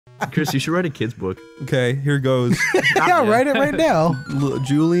Chris, you should write a kid's book. Okay, here goes. Yeah, write it right now.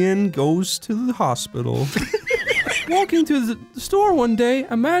 Julian goes to the hospital. Walking to the store one day,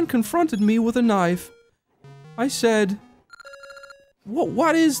 a man confronted me with a knife. I said,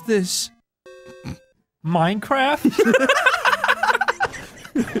 What is this? Minecraft?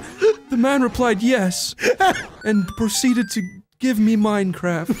 The man replied yes, and proceeded to give me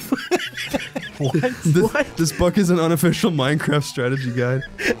Minecraft. What? This book is an unofficial Minecraft strategy guide.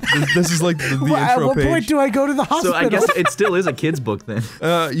 This is like the At intro what page. point do I go to the hospital? So I guess it still is a kid's book then.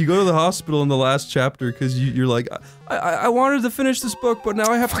 You go to the hospital in the last chapter because you're like, I wanted to finish this book, but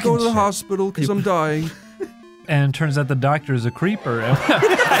now I have to go to the hospital because I'm dying. And it turns out the doctor is a creeper.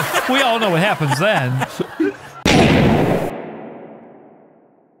 We all know what happens then.